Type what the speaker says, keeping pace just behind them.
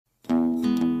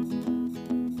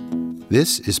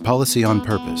This is Policy on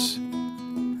Purpose,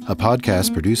 a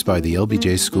podcast produced by the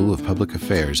LBJ School of Public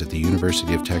Affairs at the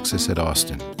University of Texas at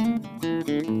Austin.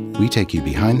 We take you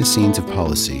behind the scenes of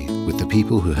policy with the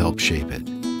people who help shape it.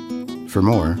 For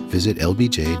more, visit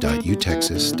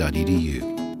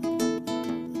lbj.utexas.edu.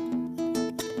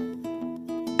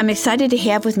 I'm excited to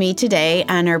have with me today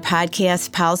on our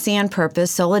podcast, Policy on Purpose,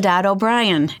 Soledad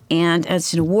O'Brien. And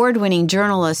as an award-winning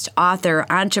journalist, author,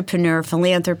 entrepreneur,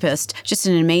 philanthropist, just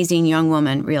an amazing young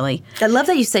woman, really. I love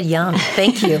that you said young.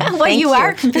 Thank you. Well, you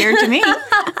are compared to me.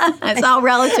 It's all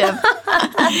relative.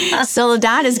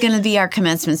 Soledad is going to be our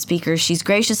commencement speaker. She's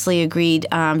graciously agreed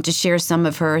to share some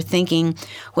of her thinking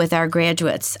with our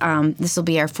graduates. This will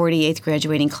be our 48th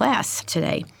graduating class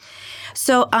today.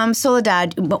 So,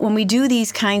 Soledad, but when we do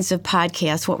these kinds of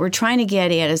podcasts, what we're trying to get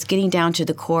at is getting down to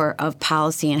the core of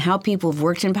policy and how people have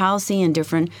worked in policy and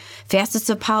different facets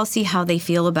of policy, how they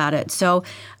feel about it. So,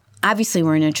 obviously,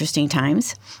 we're in interesting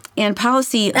times. And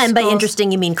policy... And by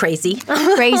interesting, you mean crazy.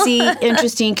 Crazy,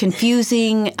 interesting,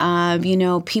 confusing.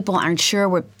 People aren't sure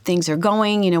where things are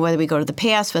going, whether we go to the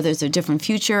past, whether there's a different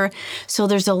future. So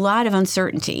there's a lot of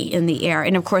uncertainty in the air.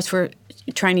 And, of course, we're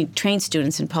trying to train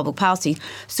students in public policy.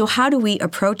 So how do we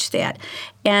approach that?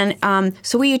 And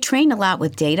so we train a lot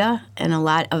with data and a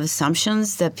lot of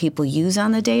assumptions that people use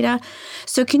on the data.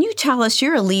 So can you tell us,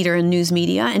 you're a leader in news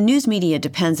media, and news media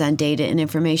depends on data and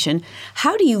information.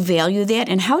 How do you value that,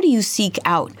 and how do you seek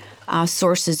out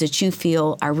sources that you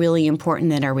feel are really important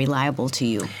that are reliable to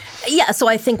you? Yeah, so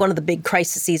I think one of the big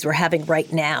crises we're having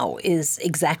right now is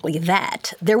exactly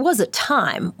that. There was a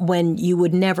time when you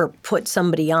would never put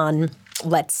somebody on,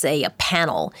 let's say, a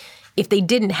panel if they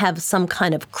didn't have some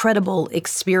kind of credible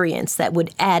experience that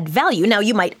would add value. Now,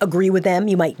 you might agree with them.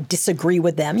 You might disagree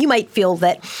with them. You might feel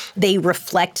that they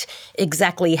reflect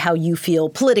exactly how you feel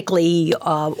politically,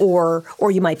 or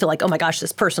you might feel like, oh, my gosh,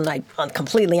 this person, I'm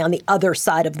completely on the other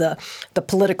side of the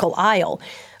political aisle.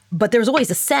 But there was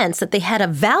always a sense that they had a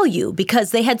value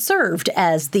because they had served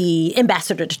as the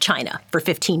ambassador to China for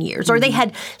 15 years, or they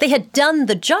had done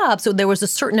the job, so there was a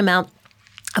certain amount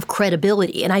of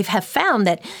credibility. And I have found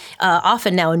that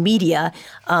often now in media,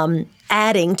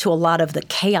 adding to a lot of the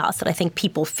chaos that I think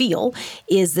people feel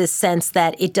is this sense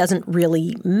that it doesn't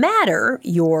really matter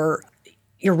your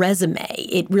resume.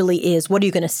 It really is, what are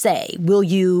you going to say? Will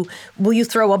you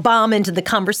throw a bomb into the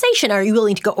conversation? Are you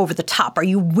willing to go over the top? Are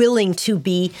you willing to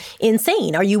be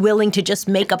insane? Are you willing to just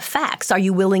make up facts? Are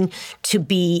you willing to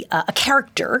be a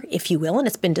character, if you will? And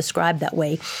it's been described that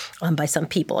way by some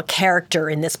people, a character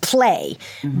in this play,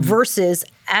 versus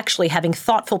actually having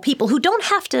thoughtful people who don't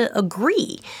have to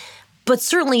agree, but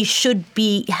certainly should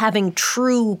be having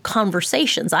true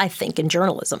conversations, I think, in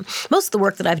journalism. Most of the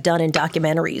work that I've done in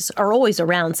documentaries are always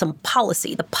around some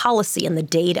policy. The policy and the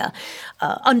data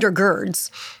undergirds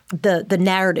the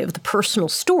narrative, the personal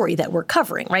story that we're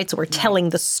covering, right? So we're telling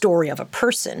the story of a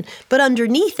person. But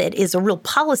underneath it is a real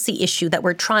policy issue that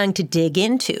we're trying to dig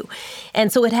into.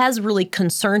 And so it has really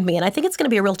concerned me. And I think it's going to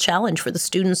be a real challenge for the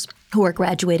students who are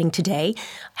graduating today.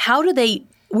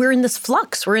 We're in this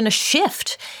flux. We're in a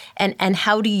shift. And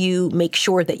how do you make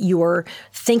sure that you're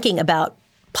thinking about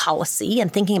policy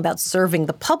and thinking about serving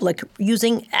the public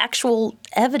using actual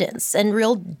evidence and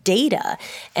real data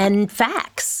and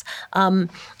facts?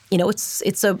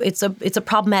 It's a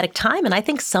problematic time, and I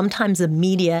think sometimes the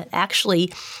media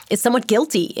actually is somewhat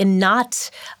guilty in not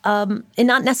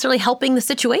necessarily helping the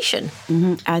situation.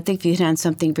 Mm-hmm. I think you hit on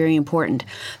something very important,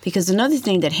 because another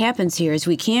thing that happens here is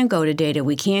we can go to data,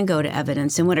 we can go to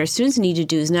evidence, and what our students need to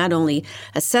do is not only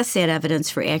assess that evidence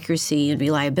for accuracy and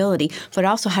reliability, but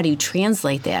also how do you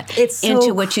translate that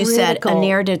into what you said, a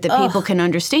narrative that people can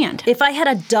understand. If I had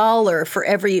 $1 for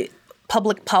every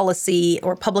public policy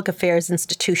or public affairs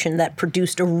institution that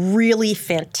produced a really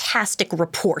fantastic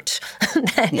report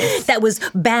that was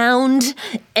bound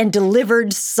and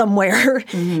delivered somewhere,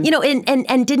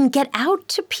 and didn't get out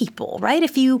to people, right?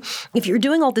 If you're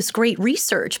doing all this great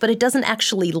research, but it doesn't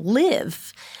actually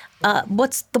live,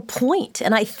 what's the point?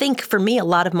 And I think for me, a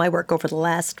lot of my work over the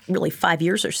last really 5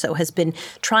 years or so has been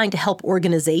trying to help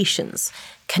organizations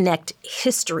connect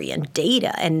history and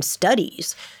data and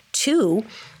studies to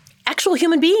actual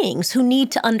human beings who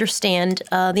need to understand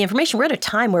the information. We're at a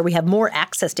time where we have more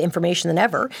access to information than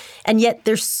ever, and yet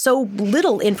there's so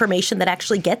little information that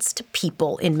actually gets to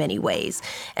people in many ways.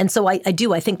 And so I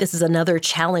think this is another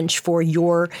challenge for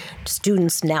your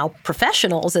students, now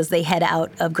professionals, as they head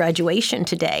out of graduation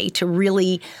today, to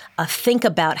really think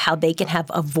about how they can have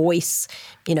a voice,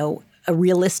 a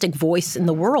realistic voice in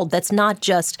the world that's not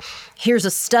just, here's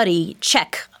a study,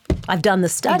 check, I've done the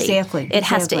study. Exactly. It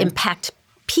has to impact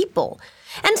people.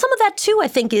 And some of that, too, I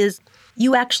think, is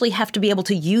you actually have to be able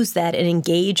to use that and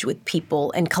engage with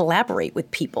people and collaborate with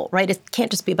people, right? It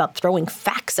can't just be about throwing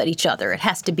facts at each other. It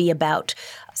has to be about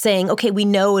saying, okay, we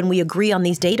know and we agree on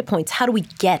these data points. How do we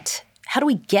get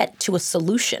to a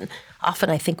solution? Often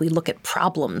I think we look at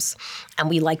problems and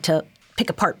we like to pick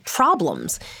apart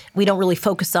problems. We don't really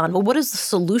focus on, well, what is the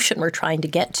solution we're trying to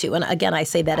get to? And again, I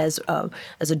say that as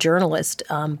a journalist,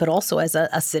 but also as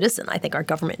a citizen. I think our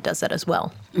government does that as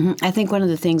well. Mm-hmm. I think one of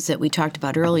the things that we talked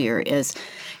about earlier is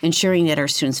ensuring that our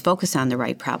students focus on the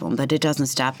right problem, but it doesn't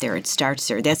stop there. It starts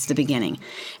there. That's the beginning.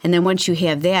 And then once you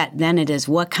have that, then it is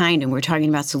what kind, and we're talking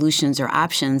about solutions or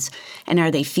options, and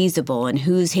are they feasible, and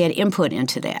who's had input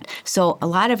into that. So a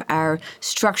lot of our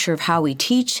structure of how we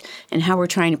teach and how we're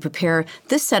trying to prepare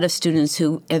this set of students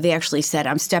who have actually said,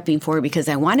 I'm stepping forward because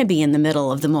I want to be in the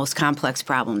middle of the most complex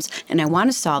problems, and I want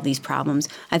to solve these problems.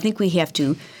 I think we have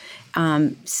to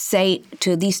say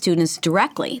to these students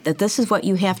directly that this is what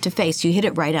you have to face. You hit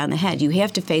it right on the head. You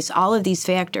have to face all of these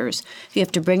factors. You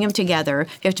have to bring them together.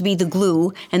 You have to be the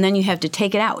glue, and then you have to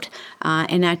take it out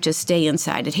and not just stay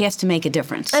inside. It has to make a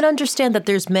difference. And understand that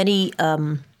there's many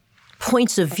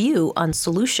points of view on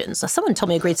solutions. Someone told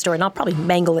me a great story, and I'll probably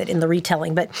mangle it in the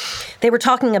retelling, but they were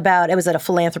talking about, it was at a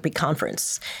philanthropy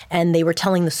conference, and they were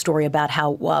telling the story about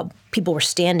how people were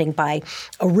standing by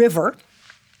a river,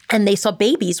 and they saw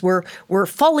babies were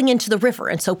falling into the river.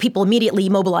 And so people immediately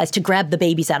mobilized to grab the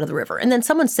babies out of the river. And then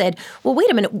someone said, well, wait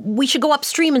a minute, we should go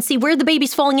upstream and see where the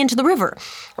baby's falling into the river,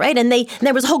 right? And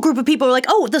there was a whole group of people who were like,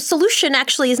 oh, the solution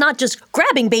actually is not just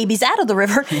grabbing babies out of the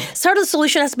river. Part of the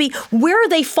solution has to be, where are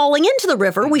they falling into the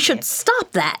river? We should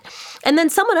stop that. And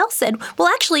then someone else said, well,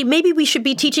 actually, maybe we should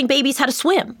be teaching babies how to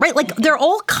swim, right? Like there are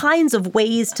all kinds of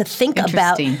ways to think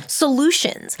about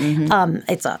solutions.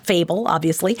 Mm-hmm. It's a fable,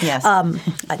 obviously. Yes.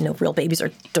 I know real babies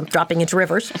are dropping into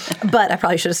rivers, but I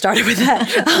probably should have started with that.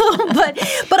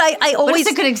 but I always— But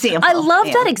it's a good example. I love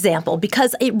that example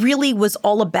because it really was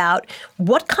all about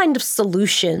what kind of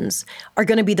solutions are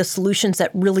going to be the solutions that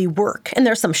really work. And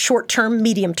there's some short-term,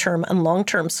 medium-term, and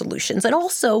long-term solutions. And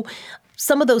also,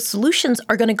 some of those solutions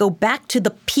are going to go back to the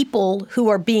people who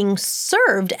are being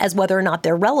served as whether or not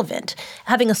they're relevant.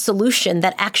 Having a solution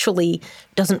that actually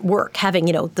doesn't work, having,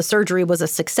 the surgery was a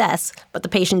success, but the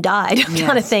patient died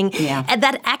kind of thing. Yeah. And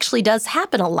that actually does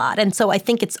happen a lot. And so I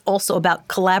think it's also about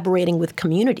collaborating with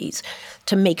communities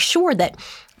to make sure that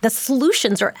the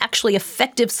solutions are actually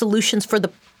effective solutions for the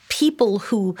people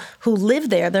who live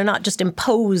there. They're not just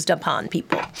imposed upon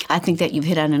people. I think that you've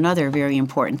hit on another very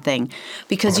important thing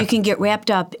because you can get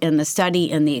wrapped up in the study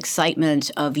and the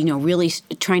excitement of, really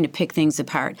trying to pick things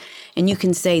apart. And you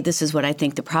can say, this is what I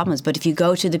think the problem is. But if you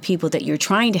go to the people that you're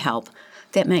trying to help,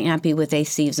 that might not be what they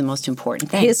see as the most important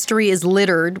thing. History is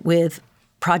littered with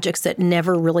projects that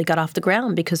never really got off the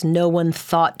ground because no one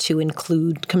thought to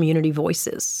include community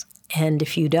voices. And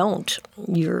if you don't,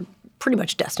 you're pretty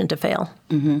much destined to fail.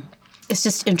 Mm-hmm. It's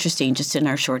just interesting, just in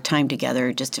our short time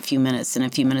together, just a few minutes and a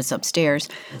few minutes upstairs,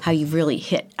 how you've really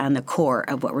hit on the core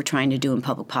of what we're trying to do in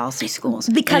public policy schools.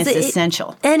 Because it's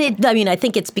essential. And I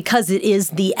think it's because it is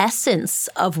the essence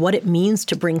of what it means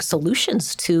to bring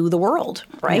solutions to the world,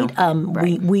 right?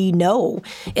 Right. We know,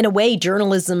 in a way,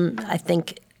 journalism, I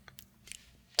think,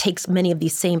 takes many of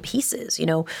these same pieces.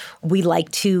 We like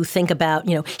to think about,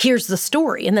 here's the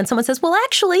story. And then someone says, well,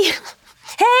 actually,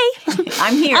 hey,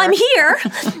 I'm here. I'm here.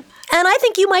 And I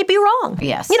think you might be wrong.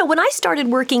 Yes. When I started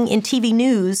working in TV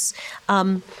news,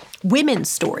 women's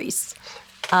stories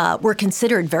were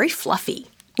considered very fluffy.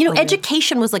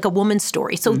 Education was like a woman's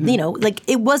story. So,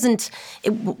 it wasn't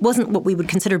what we would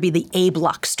consider to be the A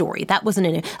block story. That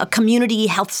wasn't a community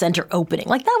health center opening.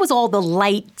 Like that was all the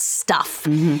light stuff.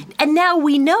 Mm-hmm. And now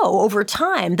we know over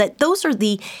time that those are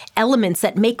the elements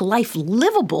that make life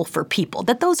livable for people,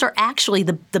 that those are actually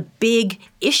the big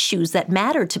issues that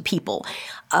matter to people.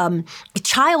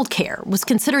 Childcare was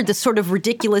considered this sort of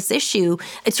ridiculous issue.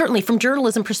 It's certainly from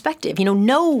journalism perspective.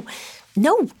 No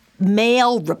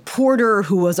male reporter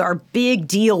who was our big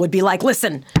deal would be like,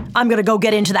 listen, I'm going to go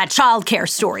get into that childcare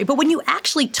story. But when you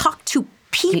actually talk to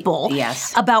people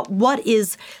about what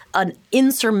is an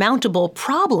insurmountable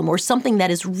problem or something that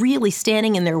is really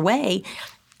standing in their way,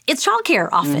 it's childcare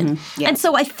often. Mm-hmm. Yes. And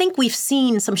so I think we've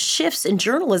seen some shifts in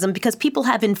journalism because people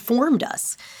have informed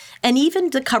us. And even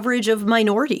the coverage of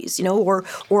minorities, or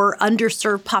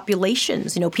underserved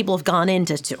populations, people have gone in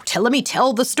to let me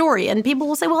tell the story. And people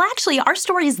will say, well, actually, our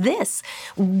story is this.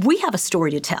 We have a story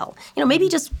to tell. Maybe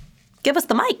just give us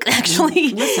the mic, actually.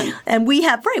 Listen. And we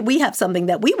have something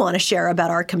that we want to share about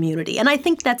our community. And I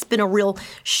think that's been a real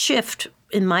shift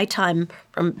in my time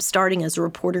from starting as a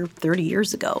reporter 30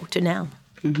 years ago to now.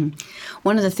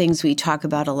 One of the things we talk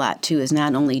about a lot, too, is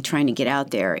not only trying to get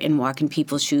out there and walk in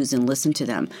people's shoes and listen to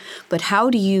them, but how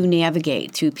do you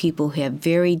navigate through people who have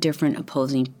very different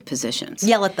opposing positions?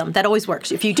 Yell at them. That always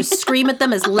works. If you just scream at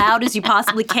them as loud as you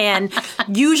possibly can,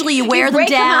 usually you wear them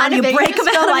down, you break them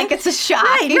out. Like it's a shock.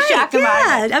 Right, you shock them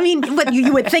out of it. I mean, but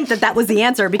you would think that was the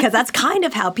answer because that's kind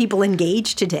of how people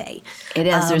engage today. It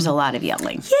is. There's a lot of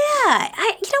yelling. Yeah.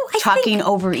 I Talking think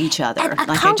over each other, a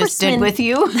like I just did with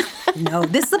you. No,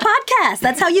 this is a podcast.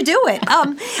 That's how you do it.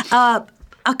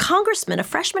 A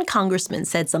freshman congressman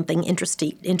said something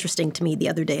interesting to me the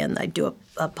other day, and I do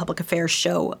a public affairs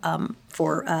show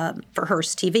for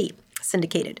Hearst TV,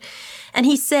 syndicated. And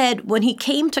he said when he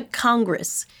came to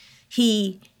Congress,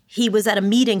 he was at a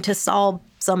meeting to solve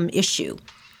some issue.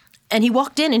 And he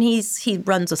walked in, and he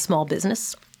runs a small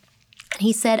business. And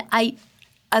he said,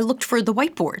 I looked for the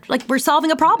whiteboard. Like, we're solving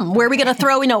a problem. Where are we going to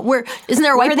throw, isn't there a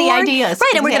whiteboard? What are the ideas?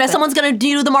 Right, and exactly. Someone's going to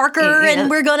do the marker, and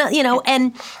we're going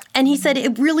to, and he said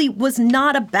it really was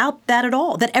not about that at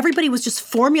all, that everybody was just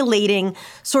formulating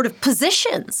sort of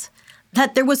positions,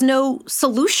 that there was no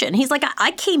solution. He's like,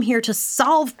 I came here to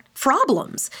solve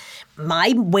problems.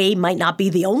 My way might not be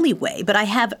the only way, but I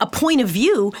have a point of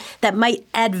view that might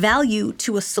add value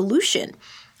to a solution.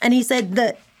 And he said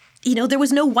that, there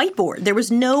was no whiteboard. There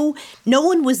was no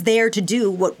one was there to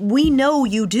do what we know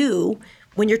you do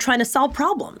when you're trying to solve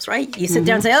problems, right? You sit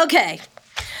down and say, okay,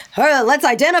 let's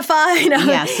identify.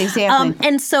 Yes, exactly.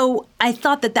 And so I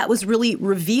thought that was really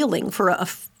revealing for a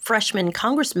freshman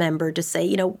Congress member to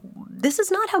say, this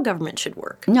is not how government should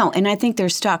work. No, and I think they're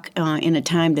stuck in a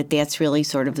time that's really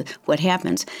sort of what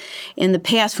happens. In the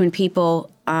past, when people,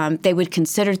 they would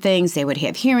consider things, they would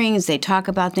have hearings, they talk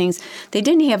about things, they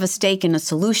didn't have a stake in a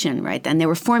solution, right? And they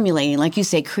were formulating, like you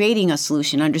say, creating a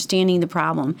solution, understanding the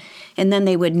problem, and then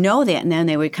they would know that, and then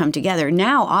they would come together.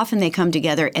 Now, often they come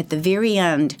together at the very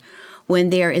end when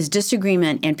there is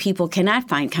disagreement and people cannot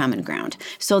find common ground.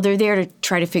 So they're there to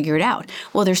try to figure it out.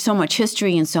 Well, there's so much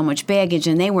history and so much baggage,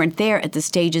 and they weren't there at the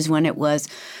stages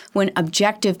when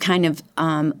objective kind of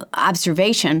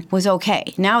observation was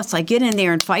okay. Now it's like, get in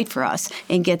there and fight for us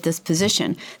and get this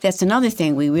position. That's another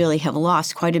thing we really have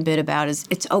lost quite a bit about is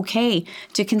it's okay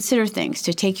to consider things,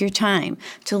 to take your time,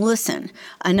 to listen,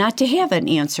 not to have an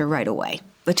answer right away.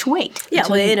 But to wait. Yeah,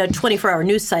 well, in a 24-hour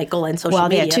news cycle and social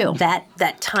media, that too.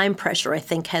 That time pressure, I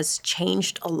think, has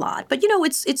changed a lot. But,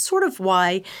 it's sort of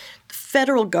why the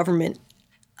federal government,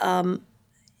 in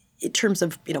terms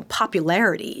of,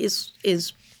 popularity,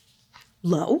 is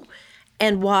low,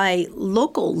 and why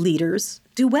local leaders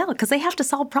do well, because they have to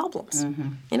solve problems.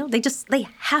 They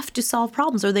have to solve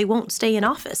problems or they won't stay in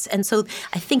office. And so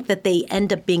I think that they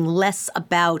end up being less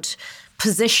about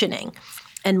positioning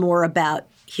and more about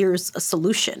here's a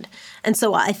solution. And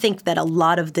so I think that a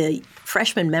lot of the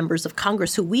freshman members of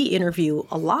Congress who we interview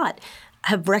a lot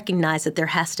have recognized that there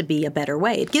has to be a better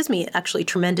way. It gives me actually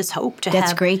tremendous hope to have.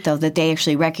 That's great, though, that they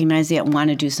actually recognize that and want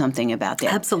to do something about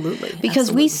that. Absolutely.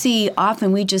 Because we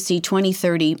just see 20,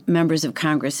 30 members of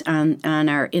Congress in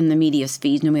the media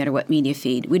feed, no matter what media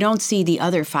feed. We don't see the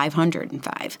other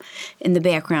 505 in the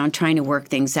background trying to work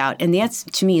things out. And that's,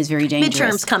 to me, is very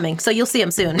dangerous. Midterm's coming, so you'll see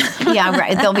them soon. Yeah,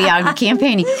 right. They'll be out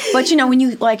campaigning. But, when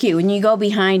you go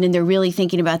behind and they're really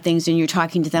thinking about things and you're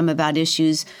talking to them about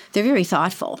issues, they're very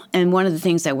thoughtful. And one of the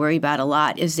things I worry about a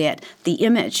lot is that the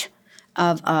image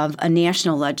of a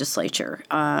national legislature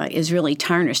is really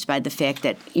tarnished by the fact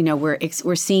that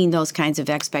we're seeing those kinds of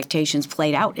expectations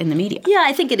played out in the media. Yeah,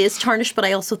 I think it is tarnished, but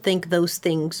I also think those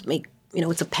things make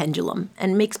it's a pendulum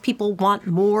and makes people want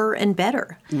more and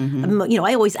better. Mm-hmm.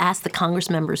 I always ask the Congress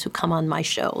members who come on my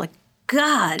show, like,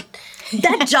 God,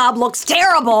 that job looks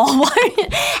terrible.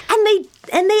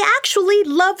 and they actually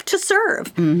love to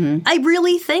serve. Mm-hmm. I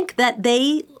really think that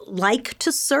they like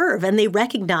to serve, and they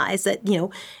recognize that,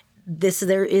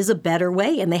 there is a better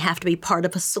way, and they have to be part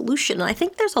of a solution. And I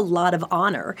think there's a lot of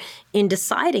honor in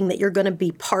deciding that you're going to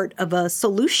be part of a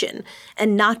solution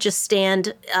and not just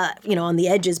stand, on the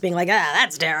edges being like,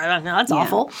 that's terrible, that's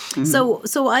awful. Mm-hmm.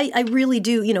 So I really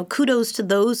do, kudos to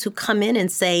those who come in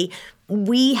and say,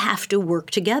 we have to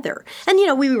work together.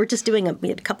 And, we were just we had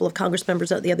a couple of Congress members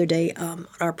out the other day on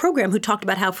our program who talked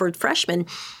about how for freshmen,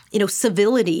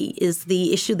 civility is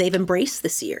the issue they've embraced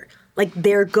this year. Like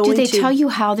they're going to— Do they tell you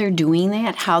how they're doing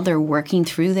that, how they're working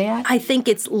through that? I think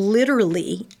it's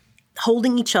literally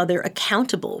holding each other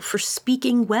accountable for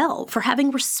speaking well, for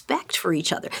having respect for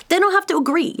each other. They don't have to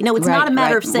agree. It's not a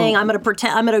matter of saying, I'm going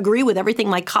to agree with everything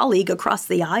my colleague across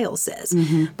the aisle says.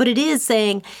 Mm-hmm. But it is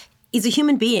saying, he's a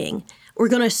human being. We're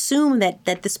going to assume that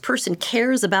this person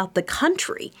cares about the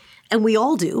country and we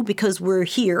all do because we're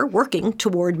here working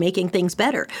toward making things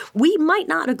better. We might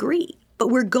not agree, but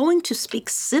we're going to speak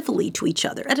civilly to each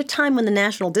other at a time when the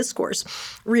national discourse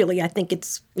really, I think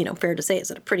it's fair to say, is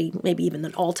at a pretty, maybe even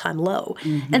an all-time low.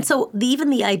 Mm-hmm. And so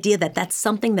even the idea that that's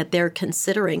something that they're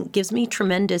considering gives me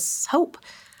tremendous hope.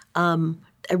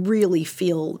 I really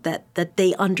feel that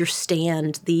they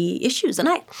understand the issues. And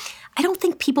I don't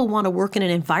think people want to work in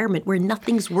an environment where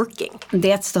nothing's working.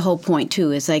 That's the whole point,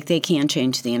 too, is like they can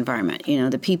change the environment.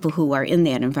 The people who are in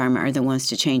that environment are the ones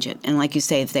to change it. And like you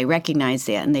say, if they recognize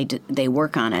that and they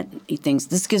work on it,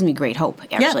 this gives me great hope,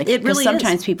 actually. Yeah, it really is.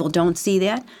 Sometimes people don't see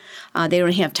that. They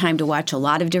don't have time to watch a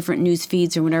lot of different news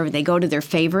feeds or whatever. They go to their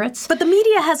favorites. But the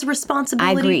media has a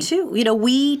responsibility, I agree. too.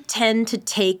 We tend to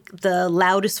take the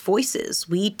loudest voices.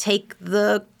 We take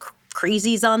the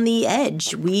crazies on the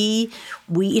edge. We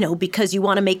because you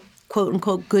want to make quote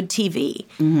unquote good TV.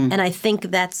 Mm-hmm. And I think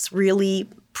that's really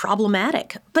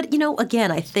problematic. But,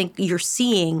 again, I think you're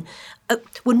seeing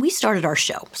when we started our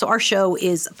show. So our show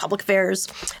is public affairs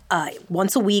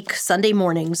once a week, Sunday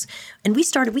mornings. And we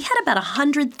had about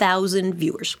 100,000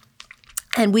 viewers.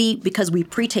 And because we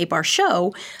pre-tape our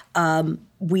show,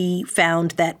 we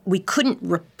found that we couldn't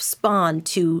respond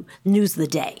to news of the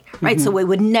day, right? Mm-hmm. So we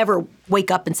would never wake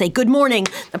up and say, "Good morning,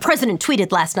 the president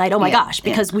tweeted last night." Oh my gosh,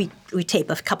 because we tape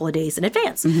a couple of days in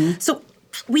advance. Mm-hmm. So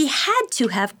we had to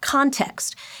have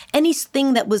context.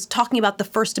 Anything that was talking about the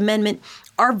First Amendment,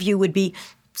 our view would be,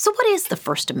 so what is the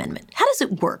First Amendment? How does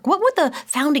it work? What were the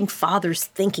founding fathers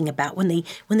thinking about when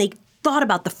they thought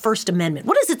about the First Amendment?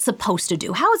 What is it supposed to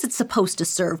do? How is it supposed to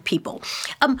serve people?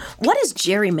 What is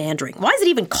gerrymandering? Why is it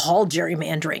even called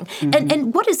gerrymandering? Mm-hmm.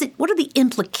 And what is it? What are the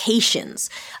implications?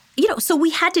 So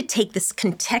we had to take this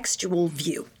contextual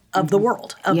view of the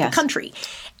world, of the country.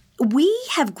 We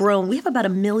have grown. We have about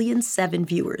 1.7 million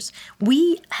viewers.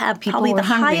 We have probably the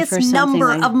highest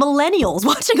number of millennials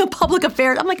watching a public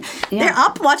affairs. I'm like, they're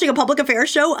up watching a public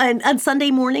affairs show on Sunday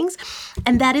mornings.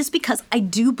 And that is because I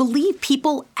do believe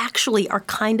people actually are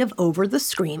kind of over the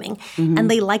screaming, and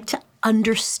they like to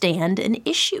understand an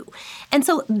issue. And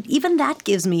so even that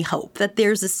gives me hope that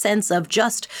there's a sense of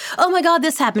just, oh my God,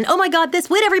 this happened. Oh my God, this.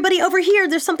 Wait, everybody over here.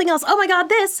 There's something else. Oh my God,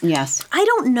 this. Yes. I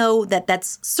don't know that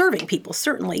that's serving people,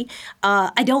 certainly.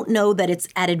 I don't know that it's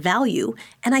added value.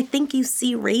 And I think you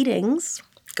see ratings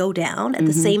go down. At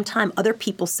the same time, other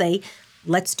people say,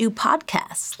 let's do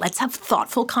podcasts. Let's have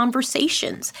thoughtful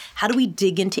conversations. How do we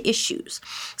dig into issues?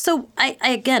 So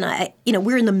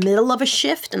we're in the middle of a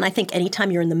shift. And I think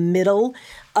anytime you're in the middle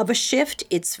of a shift,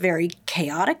 it's very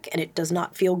chaotic and it does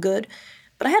not feel good.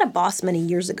 But I had a boss many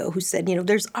years ago who said,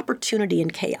 there's opportunity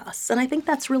in chaos. And I think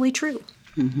that's really true.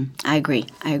 Mm-hmm. I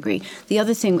agree. The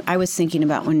other thing I was thinking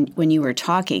about when you were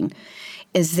talking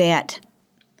is that,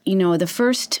 the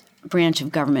first branch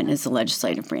of government is the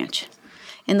legislative branch.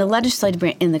 And the legislative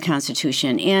branch in the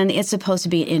Constitution, and it's supposed to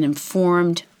be an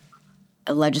informed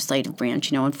legislative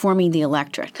branch, informing the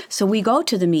electorate. So we go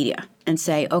to the media and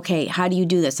say, okay, how do you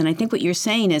do this? And I think what you're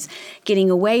saying is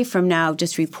getting away from now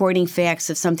just reporting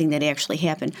facts of something that actually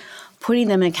happened, putting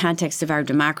them in context of our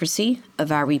democracy,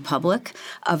 of our republic,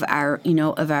 of our,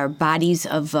 of our bodies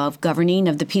of governing,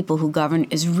 of the people who govern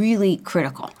is really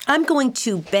critical. I'm going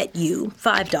to bet you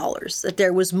 $5 that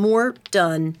there was more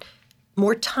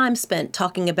time spent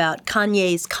talking about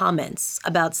Kanye's comments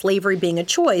about slavery being a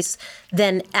choice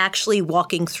than actually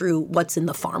walking through what's in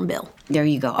the Farm Bill. There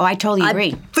you go. Oh, I totally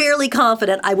agree. I'm fairly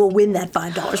confident I will win that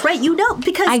 $5, right?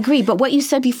 Because I agree. But what you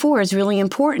said before is really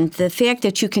important. The fact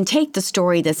that you can take the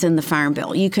story that's in the Farm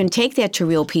Bill, you can take that to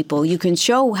real people, you can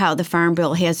show how the Farm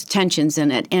Bill has tensions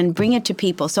in it and bring it to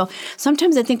people. So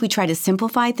sometimes I think we try to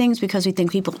simplify things because we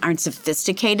think people aren't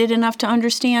sophisticated enough to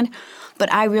understand.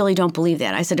 But I really don't believe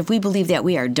that. I said, if we believe that,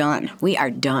 we are done. We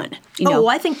are done.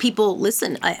 I think people,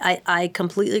 listen, I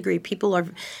completely agree. People are,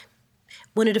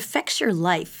 when it affects your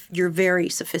life, you're very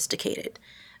sophisticated.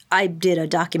 I did a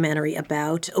documentary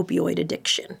about opioid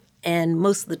addiction. And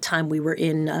most of the time we were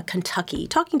in Kentucky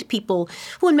talking to people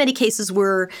who in many cases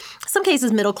were, some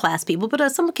cases middle-class people, but in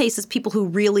some cases people who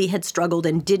really had struggled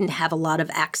and didn't have a lot of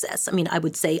access. I mean, I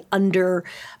would say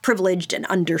underprivileged and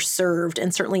underserved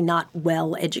and certainly not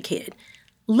well-educated.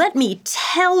 Let me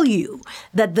tell you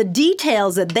that the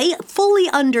details that they fully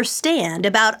understand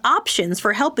about options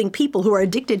for helping people who are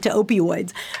addicted to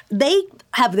opioids, they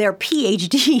have their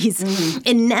PhDs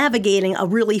in navigating a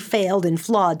really failed and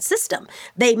flawed system.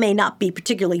 They may not be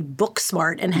particularly book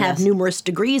smart and have numerous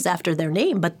degrees after their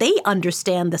name, but they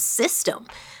understand the system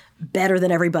better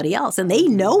than everybody else, and they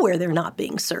know where they're not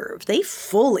being served. They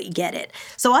fully get it.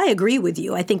 So I agree with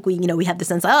you. I think we have the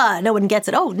sense, no one gets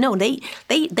it. Oh no,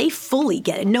 they fully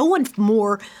get it. No one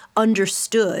more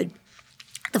understood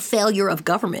the failure of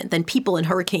government than people in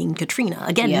Hurricane Katrina.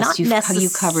 Again, yes, not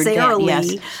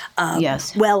necessarily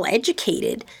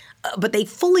well-educated, but they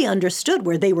fully understood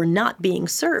where they were not being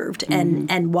served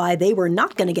and why they were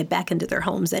not going to get back into their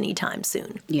homes anytime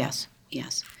soon. Yes,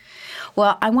 yes.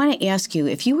 Well, I want to ask you,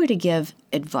 if you were to give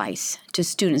advice to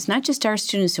students, not just our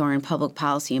students who are in public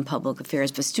policy and public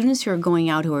affairs, but students who are going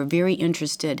out who are very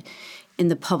interested in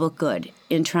the public good,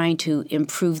 in trying to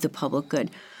improve the public good,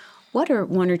 what are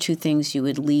one or two things you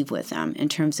would leave with them in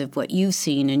terms of what you've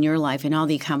seen in your life and all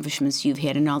the accomplishments you've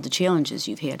had and all the challenges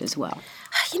you've had as well?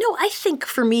 I think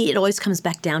for me, it always comes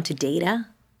back down to data.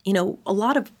 A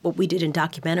lot of what we did in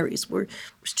documentaries was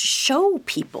to show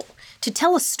people, to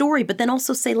tell a story, but then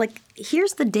also say,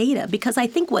 here's the data. Because I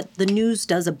think what the news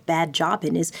does a bad job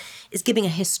in is giving a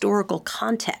historical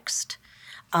context.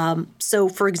 So,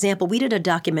 for example, we did a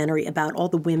documentary about all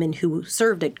the women who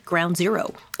served at Ground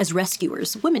Zero as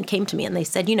rescuers. Women came to me and they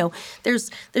said,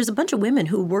 there's a bunch of women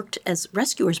who worked as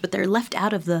rescuers, but they're left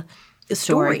out of the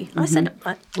story. Mm-hmm. I said,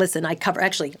 listen,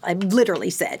 I literally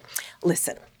said,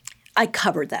 listen, I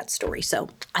covered that story, so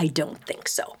I don't think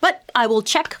so. But I will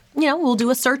check, we'll do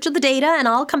a search of the data and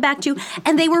I'll come back to you.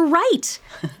 And they were right.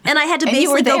 And I had to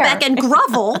basically go back and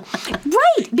grovel.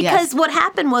 Right. Because what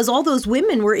happened was all those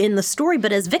women were in the story,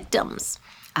 but as victims,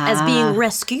 as being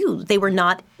rescued. They were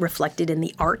not reflected in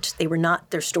the art.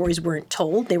 Their stories weren't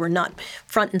told. They were not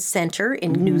front and center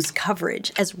in news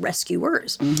coverage as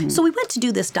rescuers. Mm-hmm. So we went to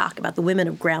do this doc about the women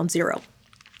of Ground Zero.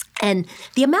 And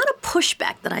the amount of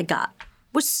pushback that I got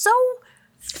was so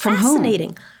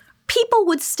fascinating. People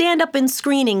would stand up in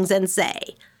screenings and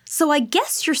say, so I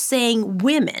guess you're saying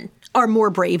women are more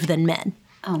brave than men.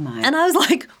 Oh, my. And I was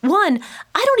like, one,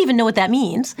 I don't even know what that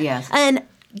means. Yes. And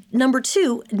number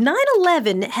two,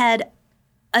 9/11 had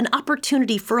an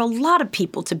opportunity for a lot of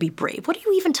people to be brave. What are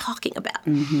you even talking about?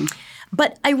 Mm-hmm.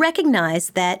 But I recognize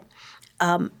that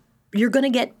you're going to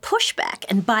get pushback.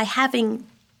 And by having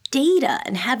data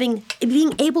and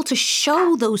being able to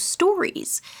show those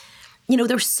stories,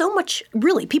 there's so much,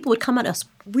 really, people would come at us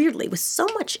weirdly with so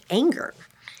much anger.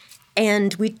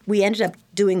 And we ended up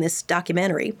doing this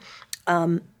documentary.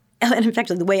 And in fact,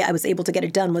 the way I was able to get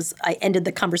it done was I ended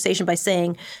the conversation by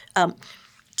saying,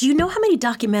 do you know how many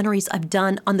documentaries I've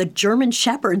done on the German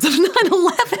Shepherds of 9/11? Why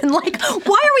are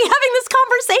we having this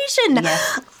conversation?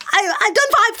 Yes. I've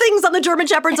done 5 things on the German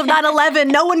Shepherds of 9/11.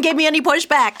 No one gave me any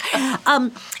pushback.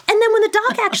 And then when the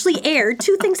doc actually aired,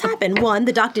 2 things happened. One,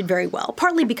 the doc did very well,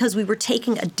 partly because we were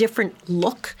taking a different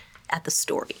look at the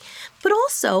story. But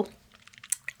also,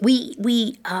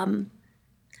 the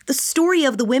story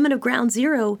of the women of Ground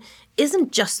Zero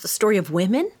isn't just the story of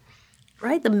women,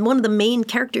 right? One of the main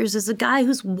characters is a guy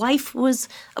whose wife was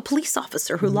a police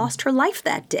officer who lost her life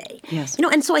that day. Yes.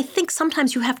 And so I think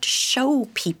sometimes you have to show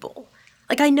people.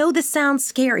 I know this sounds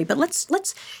scary, but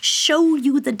let's show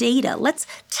you the data. Let's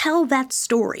tell that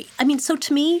story. So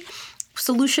to me,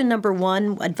 solution number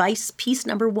 1, advice piece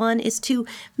number 1 is to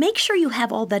make sure you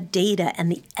have all the data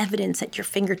and the evidence at your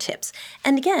fingertips.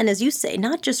 And again, as you say,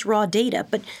 not just raw data,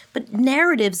 but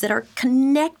narratives that are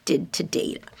connected to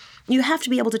data. You have to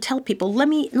be able to tell people, let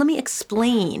me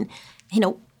explain,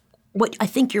 what I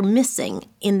think you're missing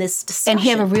in this discussion. And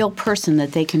have a real person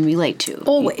that they can relate to.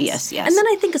 Always. Yes. And then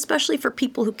I think especially for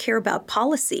people who care about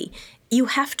policy, you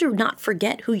have to not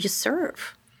forget who you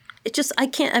serve. I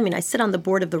sit on the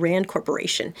board of the RAND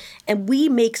Corporation, and we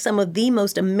make some of the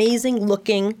most amazing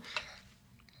looking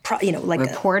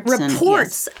reports.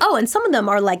 Yes. Oh, and some of them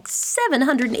are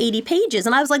 780 pages.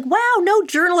 And I was like, wow, no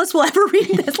journalist will ever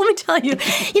read this. Let me tell you.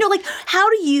 How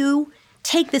do you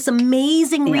take this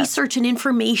amazing research and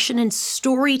information and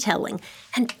storytelling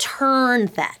and turn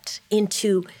that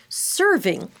into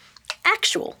serving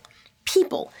actual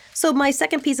people? So my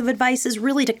second piece of advice is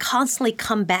really to constantly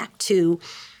come back to,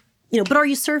 but are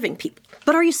you serving people?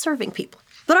 But are you serving people?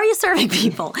 But are you serving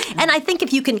people? And I think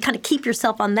if you can kind of keep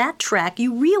yourself on that track,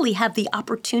 you really have the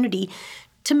opportunity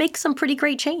to make some pretty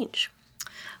great change.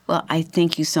 Well, I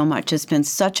thank you so much. It's been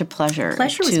such a pleasure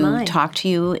to talk to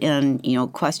you and,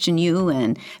 question you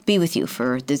and be with you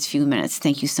for this few minutes.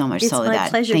 Thank you so much, Soledad. It's my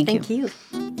pleasure. Thank you.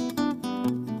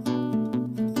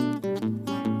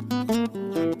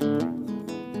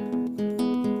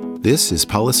 This is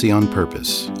Policy on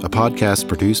Purpose, a podcast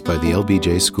produced by the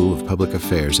LBJ School of Public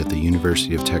Affairs at the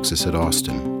University of Texas at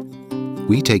Austin.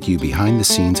 We take you behind the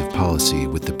scenes of policy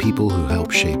with the people who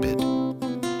help shape it.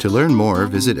 To learn more,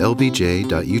 visit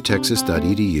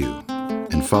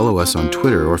lbj.utexas.edu and follow us on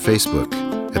Twitter or Facebook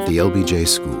at the LBJ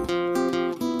School.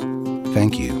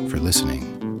 Thank you for listening.